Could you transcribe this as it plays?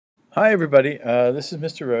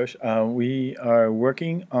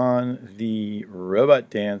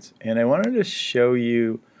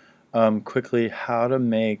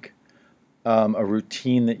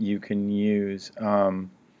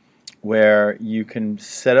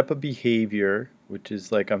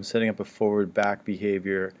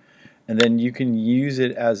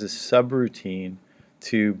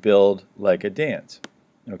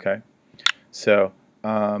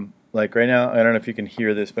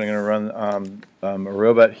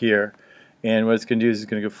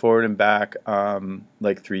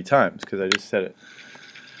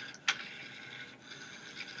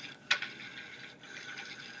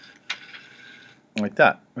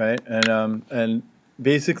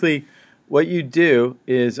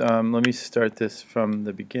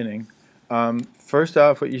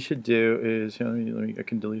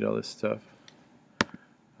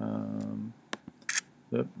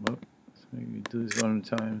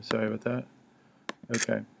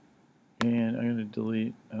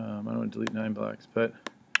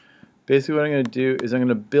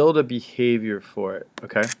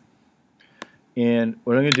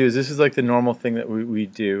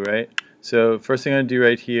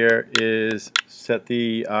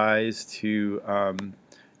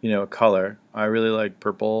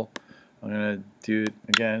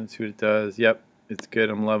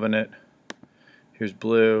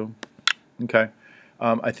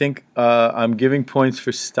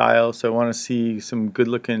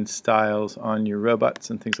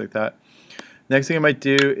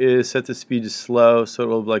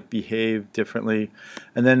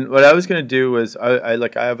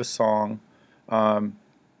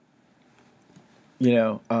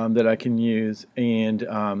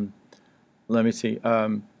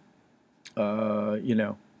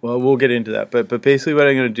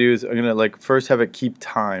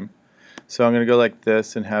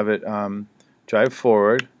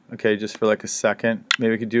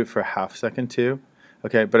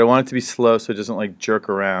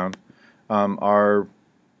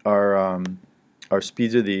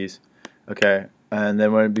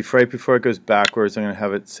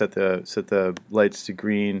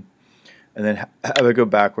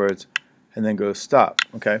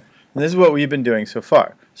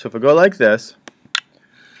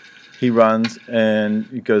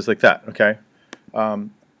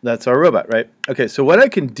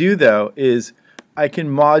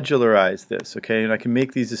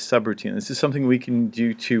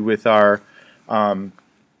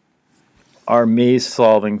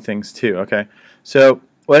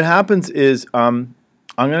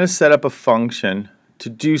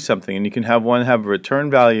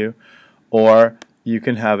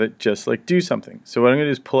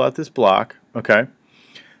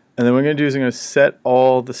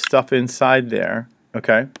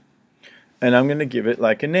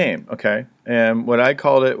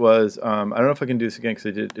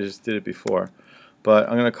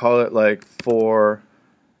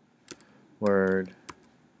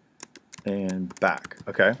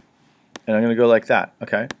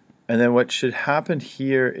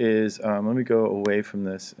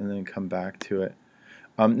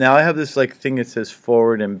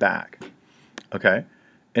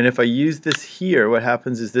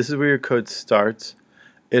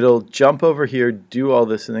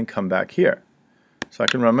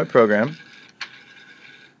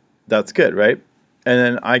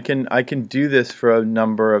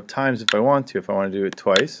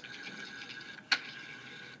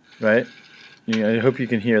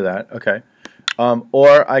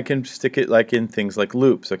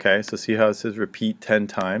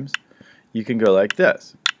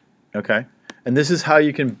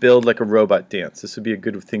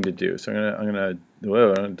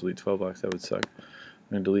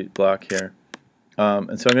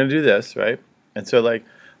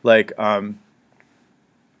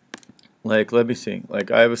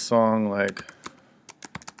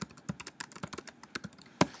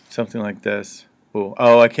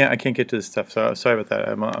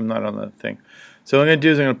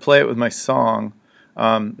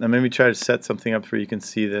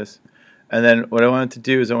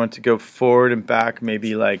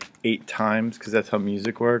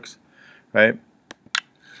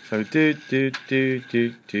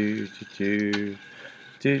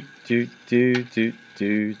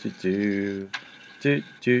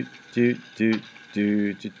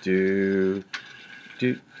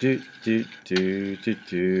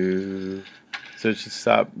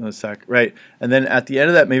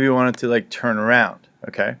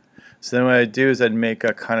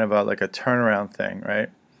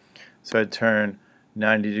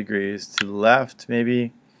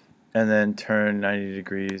and then turn 90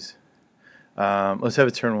 degrees. Let's have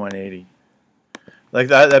it turn 180. Like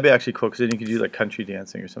that'd be actually cool, because then you could do like country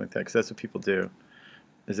dancing or something like that, because that's what people do,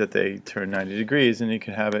 is that they turn 90 degrees, and you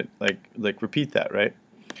can have it like repeat that, right?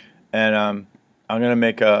 And I'm gonna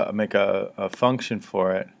make a function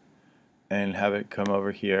for it, and have it come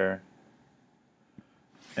over here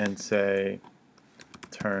and say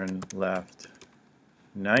turn left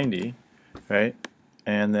 90, right?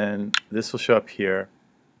 And then this will show up here,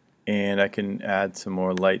 and I can add some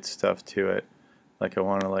more light stuff to it, like I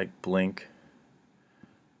want to like blink.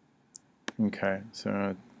 Okay, so I'm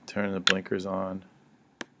going to turn the blinkers on.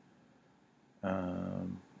 Or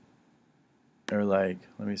like,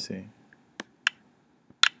 let me see.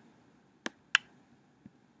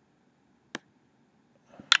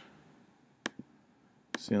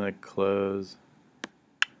 So like close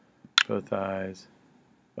both eyes.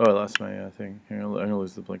 Oh, I lost my thing. Here, I'm going to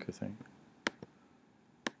lose the blinker thing.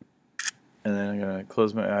 And then I'm going to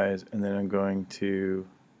close my eyes, and then I'm going to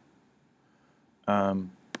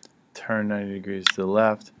turn 90 degrees to the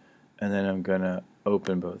left, and then I'm going to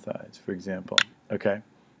open both eyes, for example. Okay,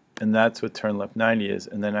 and that's what turn left 90 is.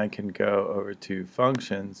 And then I can go over to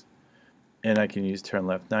functions, and I can use turn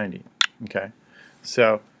left 90. Okay,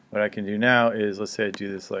 so what I can do now is, let's say I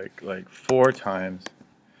do this like 4 times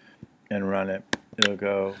and run it. It'll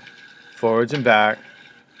go forwards and back.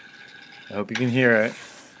 I hope you can hear it.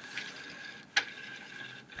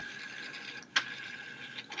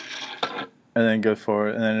 And then go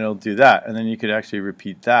forward, and then it'll do that. And then you could actually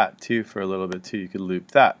repeat that too for a little bit too. You could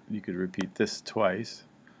loop that. You could repeat this twice,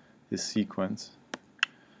 this sequence.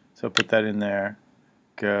 So put that in there,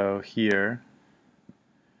 go here,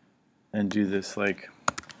 and do this like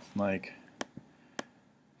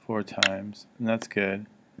 4 times, and that's good.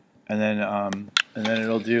 And then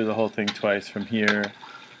it'll do the whole thing twice from here,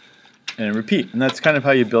 and repeat. And that's kind of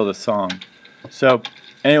how you build a song. So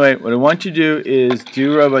anyway, what I want you to do is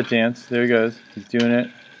do robot dance. There he goes. He's doing it.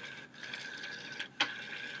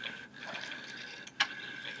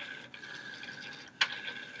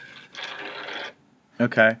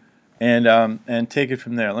 Okay, and take it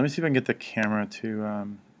from there. Let me see if I can get the camera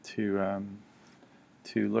to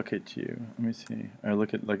look at you. Let me see. Or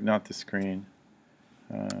look at, like, not the screen.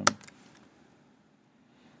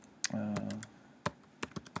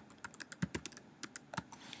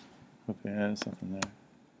 Okay, there's something there.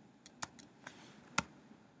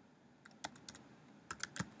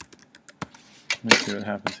 Let me see what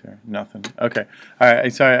happens here. Nothing. Okay. All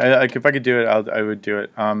right. Sorry. Like, if I could do it, I would do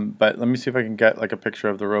it. But let me see if I can get like a picture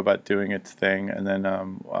of the robot doing its thing, and then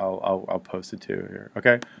I'll post it to you here.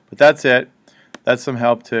 Okay. But that's it. That's some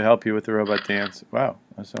help to help you with the robot dance. Wow,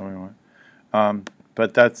 that's not what we want.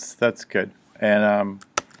 But that's good, and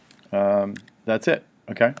that's it.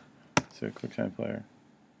 Okay. So QuickTime Player,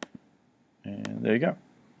 and there you go.